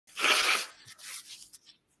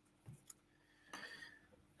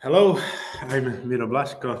Hello, I'm Miro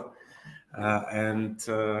Blaško, and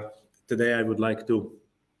today I would like to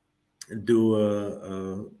do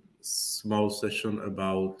a small session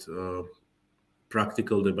about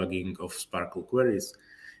practical debugging of SPARQL queries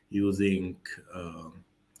using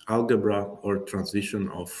algebra or transition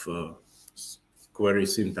of query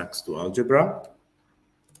syntax to algebra.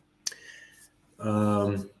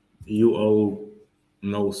 You all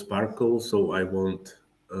know SPARQL, so I won't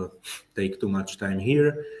take too much time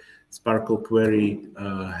here. SPARQL query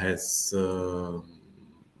has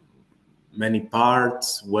many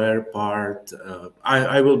parts. Where part?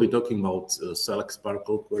 I will be talking about select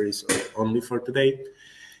SPARQL queries only for today,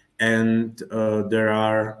 and there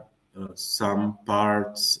are some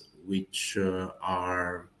parts which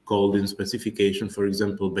are called in specification. For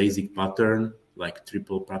example, basic pattern, like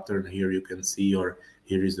triple pattern. Here you can see, or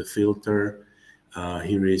here is the filter.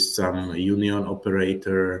 Here is some union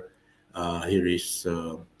operator. Here is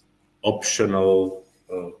optional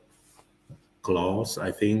clause,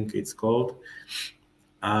 I think it's called.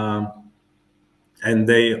 And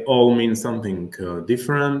they all mean something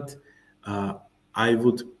different. I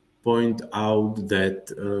would point out that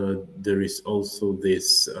there is also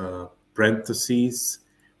this parentheses,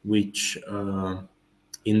 which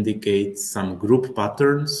indicates some group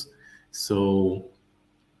patterns. So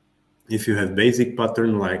if you have basic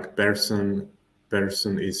pattern like person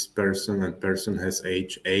is person and person has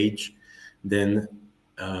age, then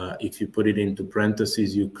if you put it into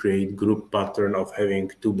parentheses, you create group pattern of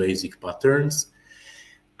having two basic patterns.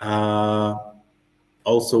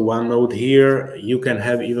 Also, one note here, you can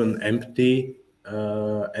have even empty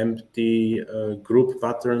group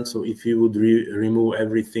pattern. So if you would remove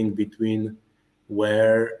everything between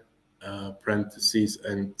where parentheses,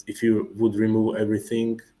 and if you would remove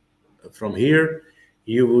everything from here,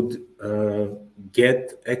 you would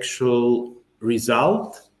get actual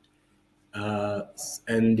result,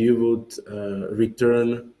 and you would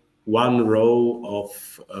return one row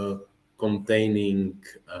of containing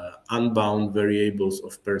unbound variables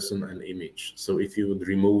of person and image. So if you would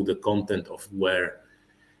remove the content of where,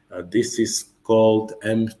 this is called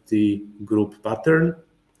empty group pattern,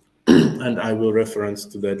 and I will reference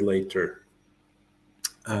to that later.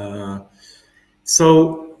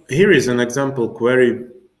 So here is an example query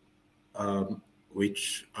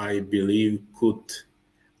which I believe could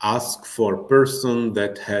ask for a person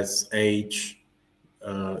that has age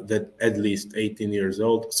that at least 18 years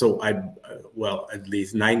old. So well, at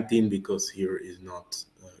least 19, because here is not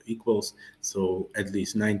equals. So at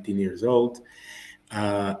least 19 years old.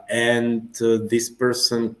 And this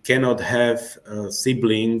person cannot have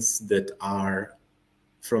siblings that are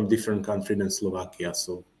from different country than Slovakia.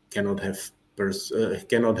 So cannot have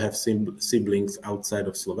siblings outside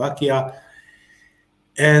of Slovakia.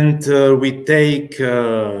 And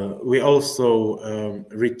we also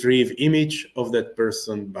retrieve image of that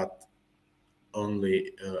person, but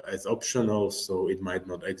only as optional, so it might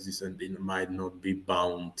not exist and it might not be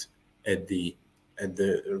bound at the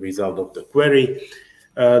result of the query.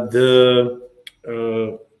 The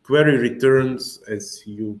query returns, as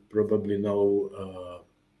you probably know,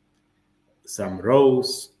 some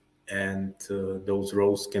rows, and those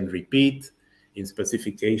rows can repeat. In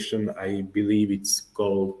specification, I believe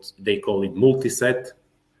they call it multi-set,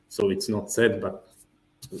 so it's not set, but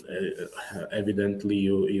evidently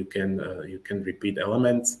you can repeat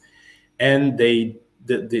elements. And the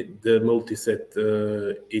multi-set,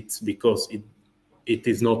 it's because it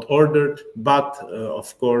is not ordered, but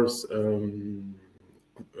of course in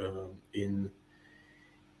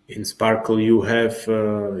SPARQL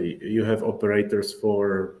you have operators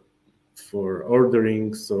for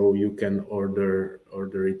ordering, so you can order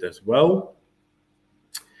it as well.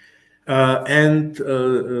 And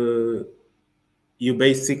you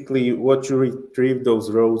basically, what you retrieve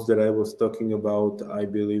those rows that I was talking about, I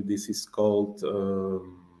believe this is called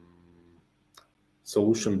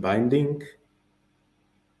solution binding.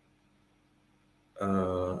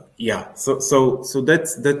 Yeah, so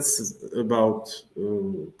that's about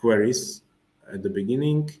queries at the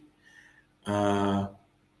beginning.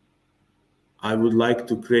 I would like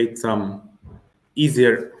to create some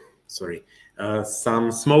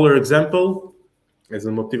some smaller example as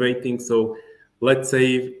a motivating. So let's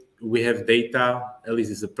say we have data,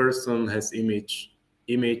 Alice is a person, has image,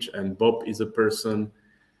 and Bob is a person.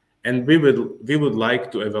 And we would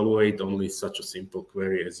like to evaluate only such a simple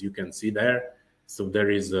query, as you can see there. So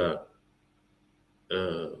there is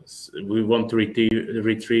we want to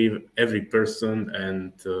retrieve every person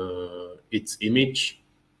and its image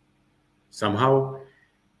somehow.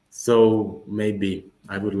 So maybe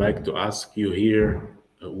I would like to ask you here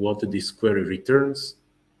what this query returns.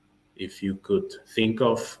 if you could think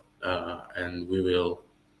of, and we will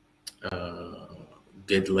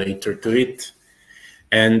get later to it.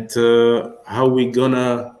 And how we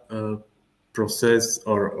gonna process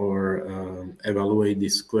or evaluate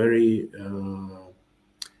this query?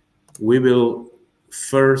 We will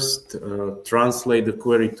first translate the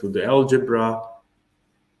query to the algebra,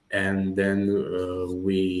 and then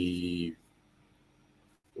we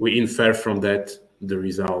infer from that the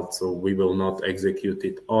result. So we will not execute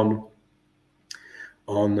it on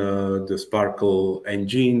the SPARQL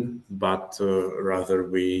engine, but rather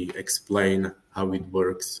we explain how it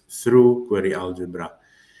works through query algebra.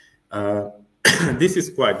 This is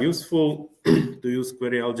quite useful to use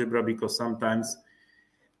query algebra, because sometimes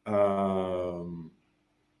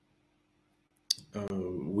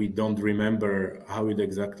we don't remember how it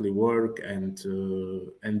exactly works,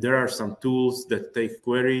 and there are some tools that take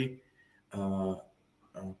query,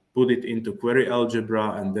 put it into query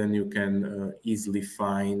algebra, and then you can easily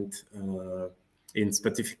find in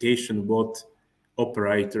specification what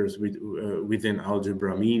operators within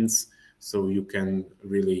algebra means, so you can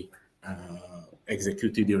really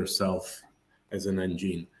execute it yourself as an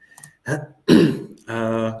engine.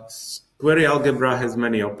 Query algebra has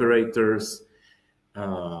many operators.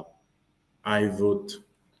 I would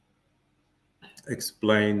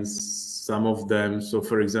explain some of them. So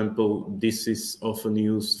for example, this is often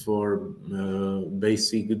used for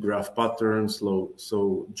basic graph patterns.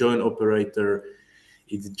 So join operator,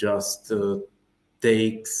 it just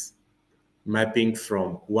takes mapping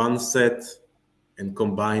from one set and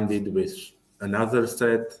combined it with another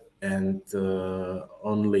set, and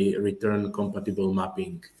only return compatible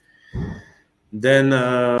mapping. Then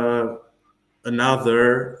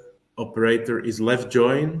another operator is left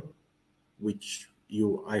join, which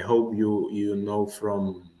I hope you know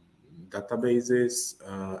from databases,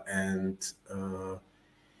 and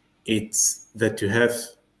it's that you have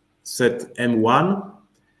set M1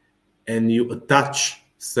 and you attach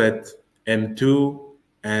set M2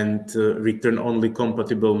 and return only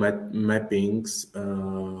compatible mappings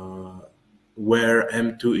where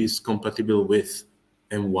M2 is compatible with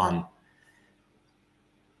M1.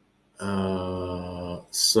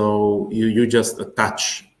 So you just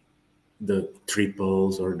attach the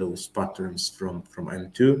triples or those patterns from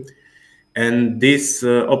M2. And this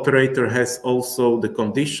operator has also the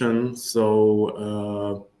condition,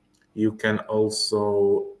 so you can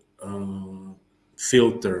also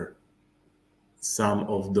filter some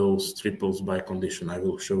of those triples by condition. I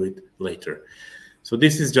will show it later. So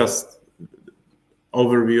this is just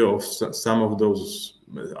overview of some of those,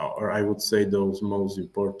 or I would say those most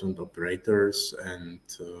important operators, and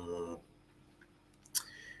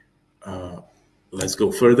let's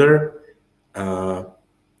go further.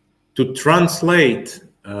 To translate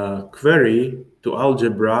query to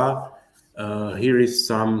algebra, here is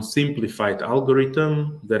some simplified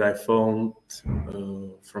algorithm that I found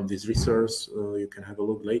from this resource. You can have a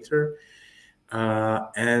look later.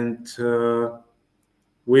 And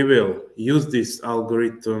we will use this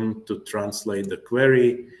algorithm to translate the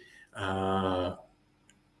query. I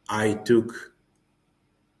took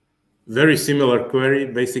very similar query.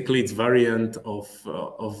 Basically, it's variant of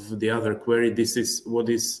the other query. This is what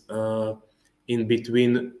is in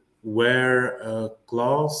between where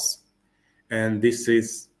clause, and this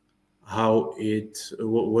is how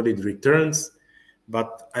what it returns.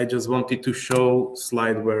 But I just wanted to show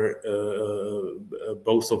slide where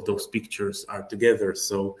both of those pictures are together.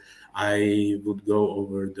 So I would go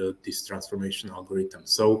over this transformation algorithm.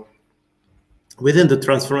 So within the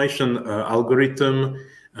transformation algorithm,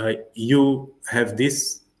 you have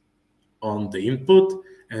this on the input,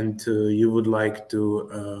 and you would like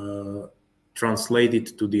to translate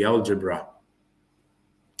it to the algebra.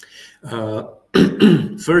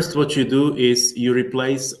 First, what you do is you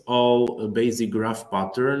replace all basic graph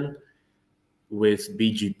pattern with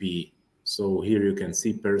BGP. So here you can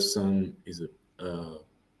see person is a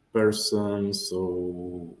person.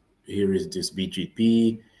 So here is this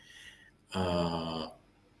BGP.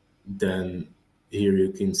 Then here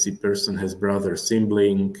you can see person has brother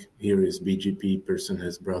sibling. Here is BGP, person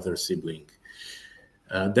has brother sibling.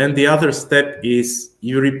 Then the other step is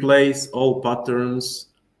you replace all patterns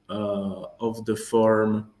of the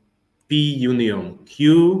form P union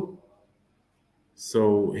Q.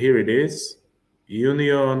 So here it is,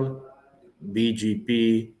 union,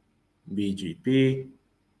 BGP, BGP,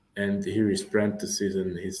 and here is parentheses,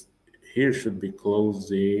 and here should be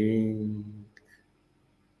closing.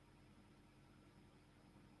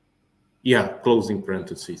 Yeah, closing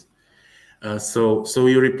parentheses. So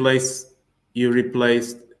you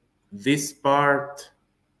replaced this part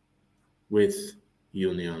with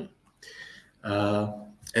union.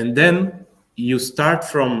 And then you start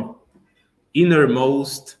from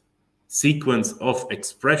innermost sequence of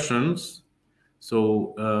expressions.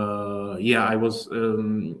 So yeah,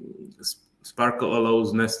 SPARQL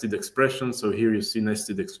allows nested expressions. So here you see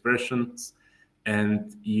nested expressions,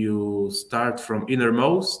 and you start from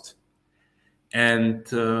innermost. And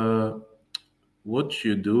what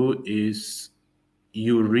you do is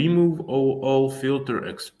you remove all filter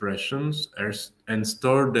expressions and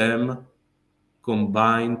store them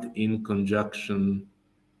combined in conjunction.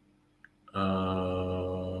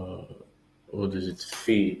 What is it?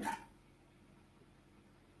 Phi.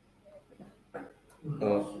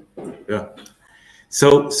 Yeah.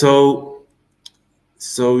 So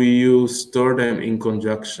you store them in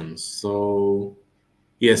conjunctions. So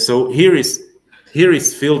yeah. So here is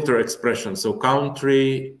filter expression. So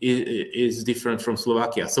country is different from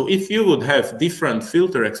Slovakia. So if you would have different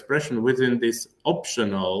filter expression within this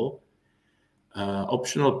optional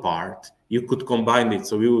part, you could combine it.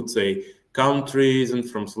 So we would say country isn't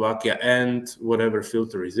from Slovakia and whatever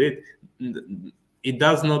filter is it. It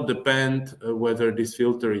does not depend whether this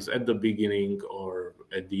filter is at the beginning or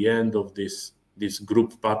at the end of this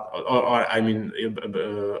group part, or I mean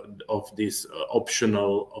of this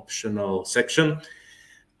optional section.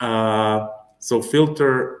 So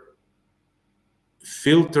filter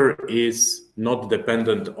is not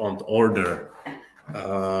dependent on order.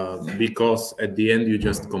 Because at the end you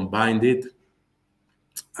just combined it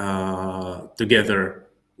together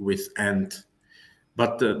with AND.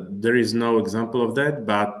 But there is no example of that,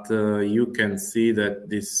 but you can see that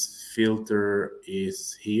this filter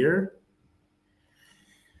is here.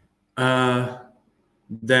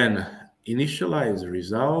 Then initialize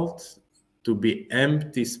result to be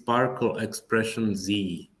empty SPARQL expression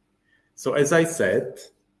Z. So as I said,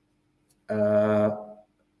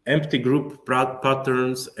 empty group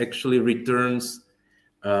patterns actually returns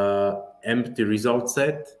empty result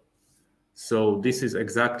set. So this is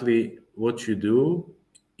exactly what you do.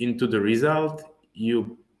 Into the result,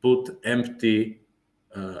 you put empty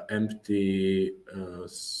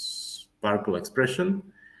SPARQL expression.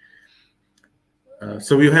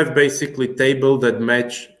 So you have basically table that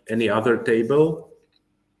match any other table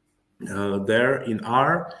there in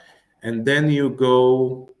R, and then you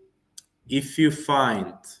go. If you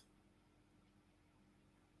find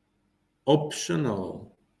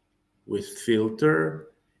optional with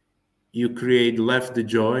filter, you create left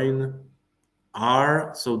join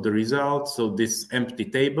R, so the result, so this empty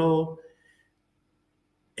table,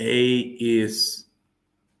 A is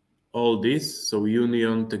all this, so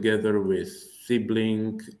union together with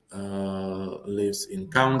sibling lives in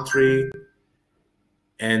country,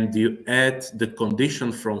 and you add the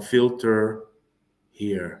condition from filter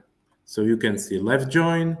here. So you can see left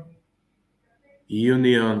join,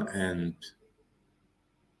 union, and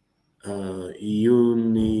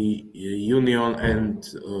union and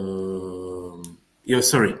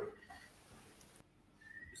sorry.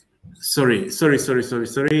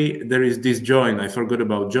 There is this join. I forgot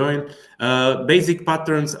about join. Basic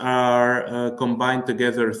patterns are combined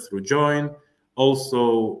together through join.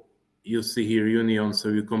 Also, you see here union, so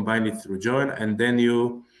you combine it through join, and then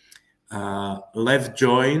you left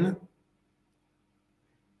join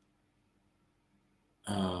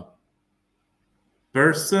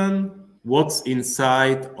person, what's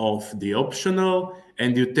inside of the optional,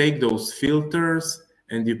 and you take those filters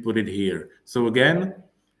and you put it here. So again,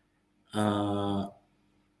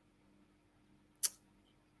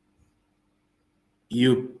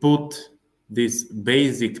 you put this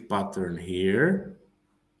basic pattern here.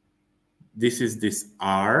 This is this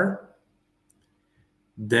R.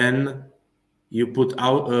 Then you put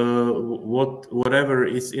out whatever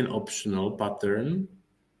is in optional pattern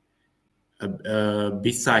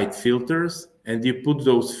beside filters, and you put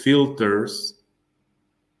those filters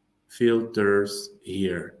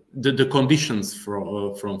here. The conditions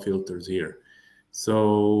from filters here.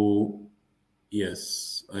 So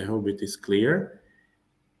yes, I hope it is clear.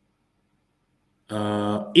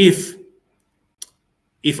 If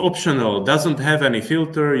optional doesn't have any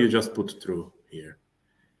filter, you just put true here.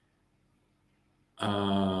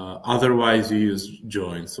 Otherwise, you use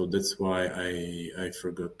join. So that's why I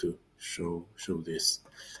forgot to show this.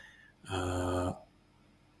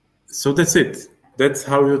 So that's it. That's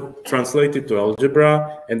how you translate it to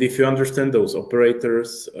algebra. And if you understand those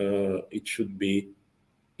operators, it should be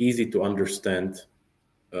easy to understand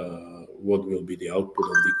what will be the output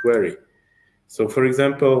of the query. So for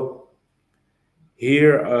example,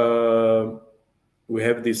 here we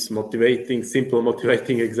have this simple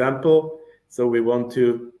motivating example. So we want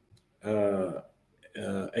to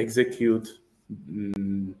execute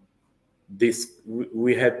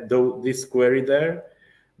we had this query there,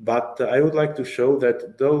 but I would like to show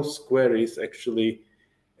that those queries actually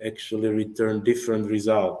return different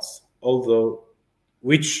results, although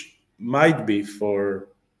which might be for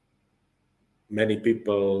many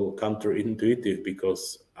people counterintuitive,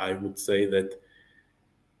 because I would say that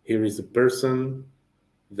here is a person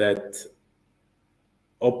that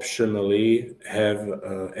optionally have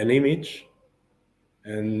an image,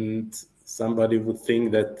 and somebody would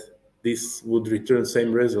think that this would return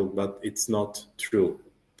same result, but it's not true.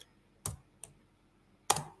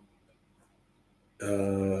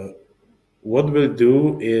 What we'll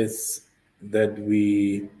do is that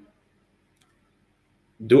we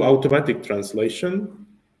do automatic translation.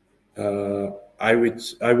 I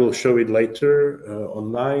will show it later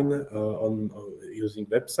online on using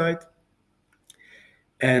website.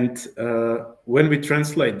 And when we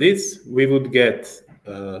translate this, we would get,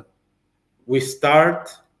 we start,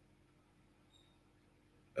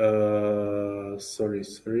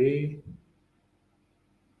 sorry.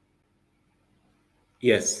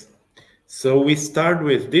 Yes. So we start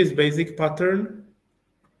with this basic pattern,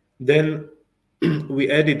 then we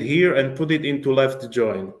add it here and put it into left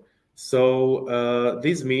join. So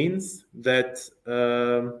this means that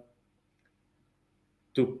to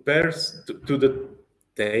the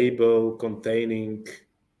table containing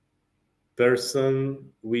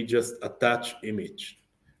person, we just attach image.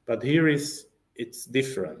 But here it's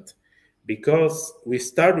different, because we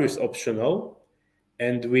start with optional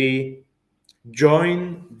and we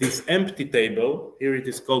join this empty table. Here it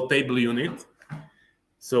is called table unit.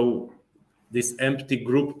 So this empty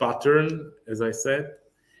group pattern, as I said,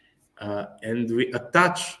 and we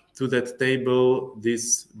attach to that table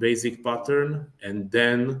this basic pattern, and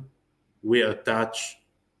then we attach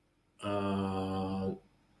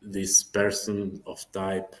this person of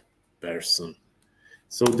type person.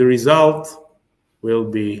 So the result will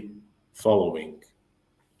be following.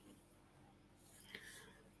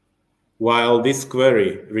 While this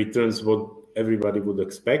query returns what everybody would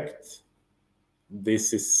expect,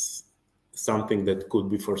 this is something that could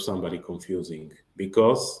be for somebody confusing,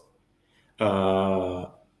 because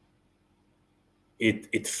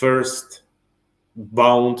it first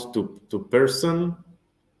bound to person,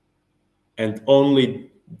 and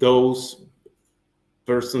only those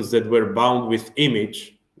persons that were bound with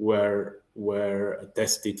image were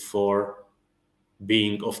tested for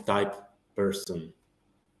being of type person.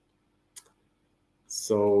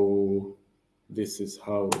 So this is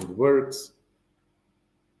how it works.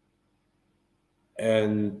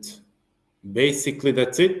 And basically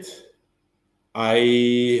that's it.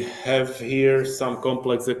 I have here some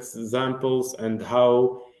complex examples and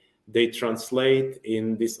how they translate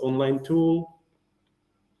in this online tool.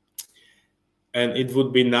 And it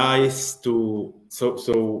would be nice to,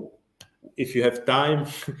 so if you have time,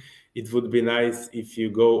 it would be nice if you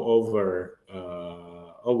go over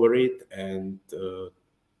it and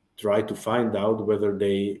try to find out whether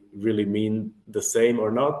they really mean the same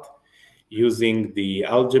or not, using the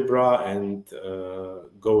algebra and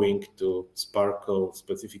going to SPARQL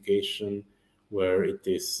specification, where it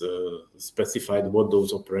is specified what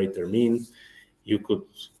those operators mean. You could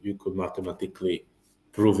mathematically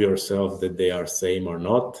prove yourself that they are same or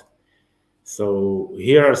not. So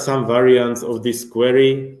here are some variants of this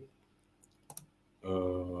query.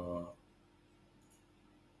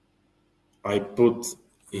 I put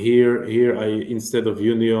here instead of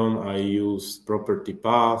union, I used property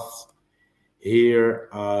paths. Here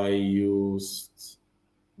I used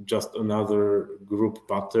just another group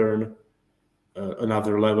pattern,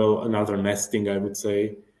 another level, another nesting, I would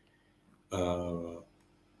say.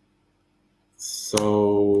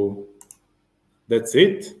 So that's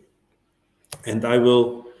it. And I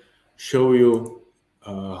will show you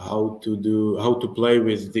how to play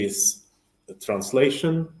with this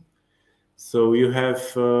translation. So you have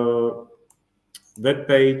web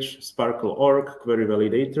page, SPARQL.org, query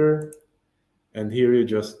validator, and here you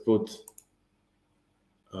just put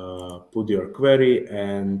your query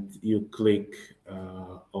and you click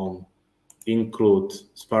on include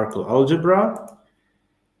SPARQL Algebra,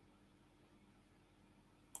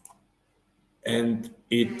 and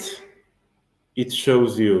it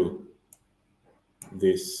shows you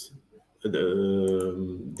this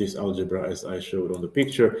this algebra as I showed on the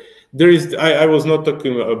picture. There is I was not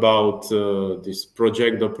talking about this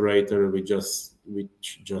project operator which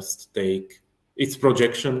just take its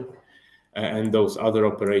projection and those other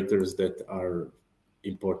operators that are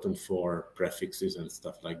important for prefixes and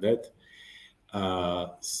stuff like that.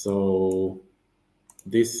 So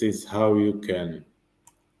this is how you can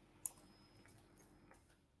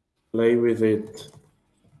play with it.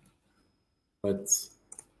 let's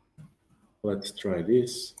try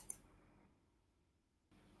this.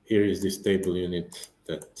 Here is this table unit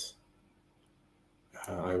that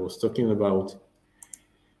I was talking about.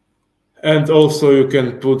 And also you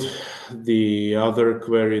can put the other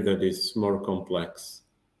query that is more complex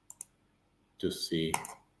to see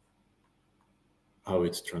how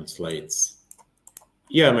it translates.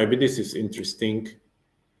 Yeah, maybe this is interesting.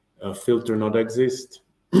 Filter not exist.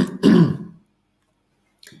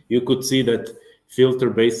 You could see that filter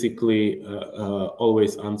basically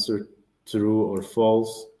always answer true or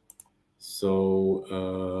false.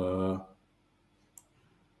 So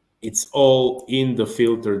it's all in the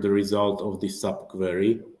filter, the result of the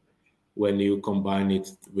subquery, when you combine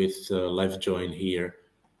it with left join here.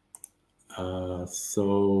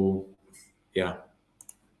 So yeah,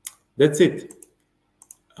 that's it.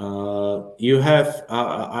 You have,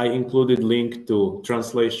 I included link to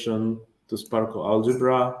translation to SPARQL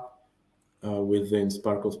Algebra within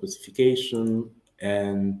SPARQL specification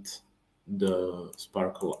and the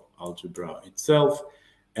SPARQL Algebra itself.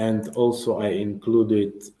 And also I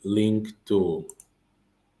included link to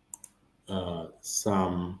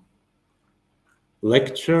some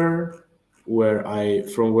lecture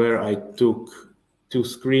from where I took 2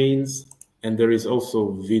 screens, and there is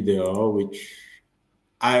also video, which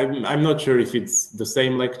I'm not sure if it's the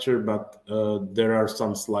same lecture, but there are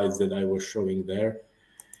some slides that I was showing there,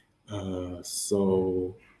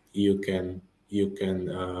 so you can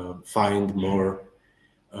find more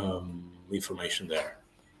information there.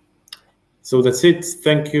 So that's it.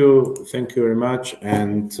 Thank you very much.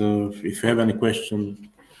 And if you have any question,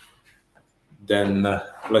 then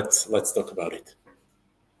let's talk about it.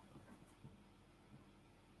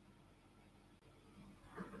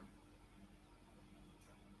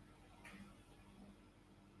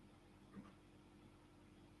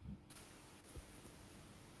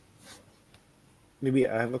 Maybe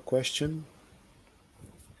I have a question.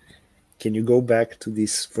 Can you go back to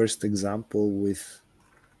this first example with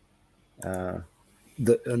an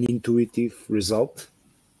unintuitive result?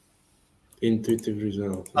 Intuitive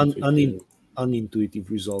result. Unintuitive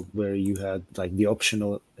result where you had like the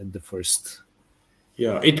optional at the first.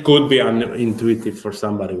 Yeah, it could be unintuitive for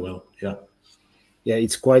somebody. Well, yeah. Yeah,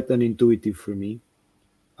 it's quite unintuitive for me.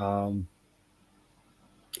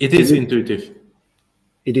 It is intuitive.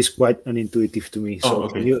 It is quite unintuitive to me. So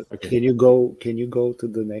okay. Can you go to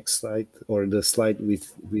the next slide, or the slide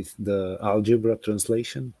with the algebra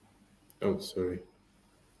translation? Oh, sorry.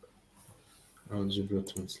 Algebra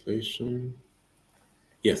translation.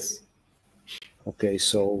 Yes. Okay,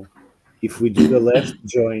 so if we do the left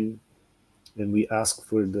join, then we ask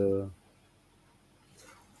for the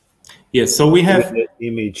yes. So we have the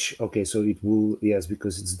image. Okay, so it will, yes,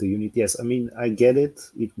 because it's the unit. Yes, I mean I get it.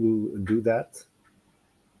 It will do that.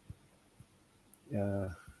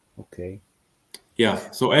 Okay. Yeah.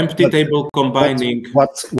 So empty table combining.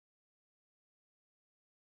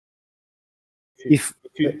 If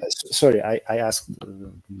sorry, I asked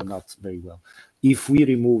not very well. If we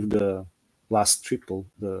remove the last triple,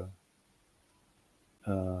 the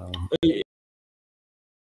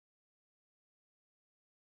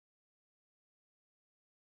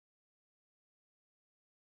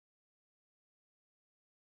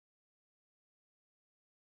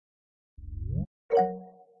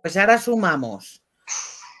Pues ahora sumamos.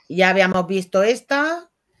 Ya habíamos visto esta.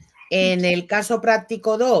 En el caso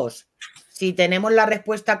práctico 2, si tenemos la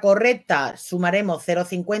respuesta correcta, sumaremos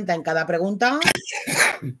 0,50 en cada pregunta.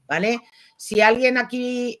 ¿Vale? Si alguien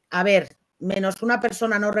aquí, a ver, menos una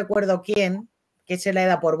persona, no recuerdo quién, que se le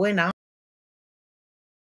da por buena.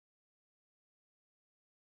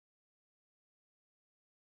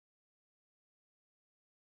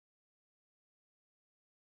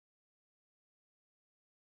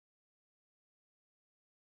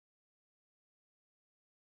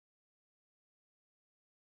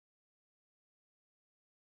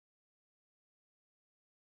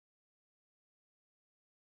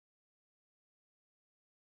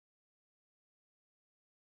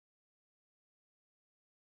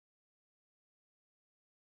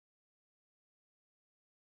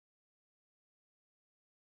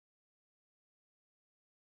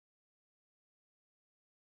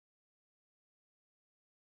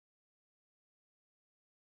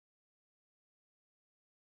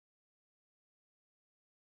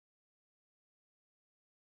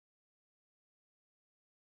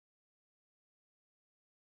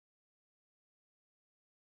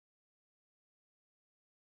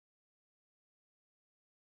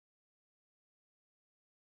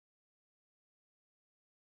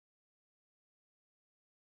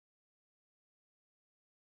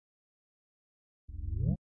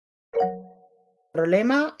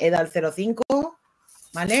 problema, he dado el 0,5,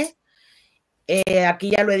 ¿vale?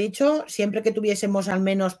 Aquí ya lo he dicho, siempre que tuviésemos al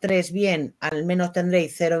menos 3 bien, al menos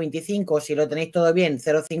tendréis 0,25, si lo tenéis todo bien,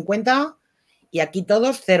 0,50, y aquí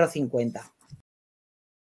todos 0,50.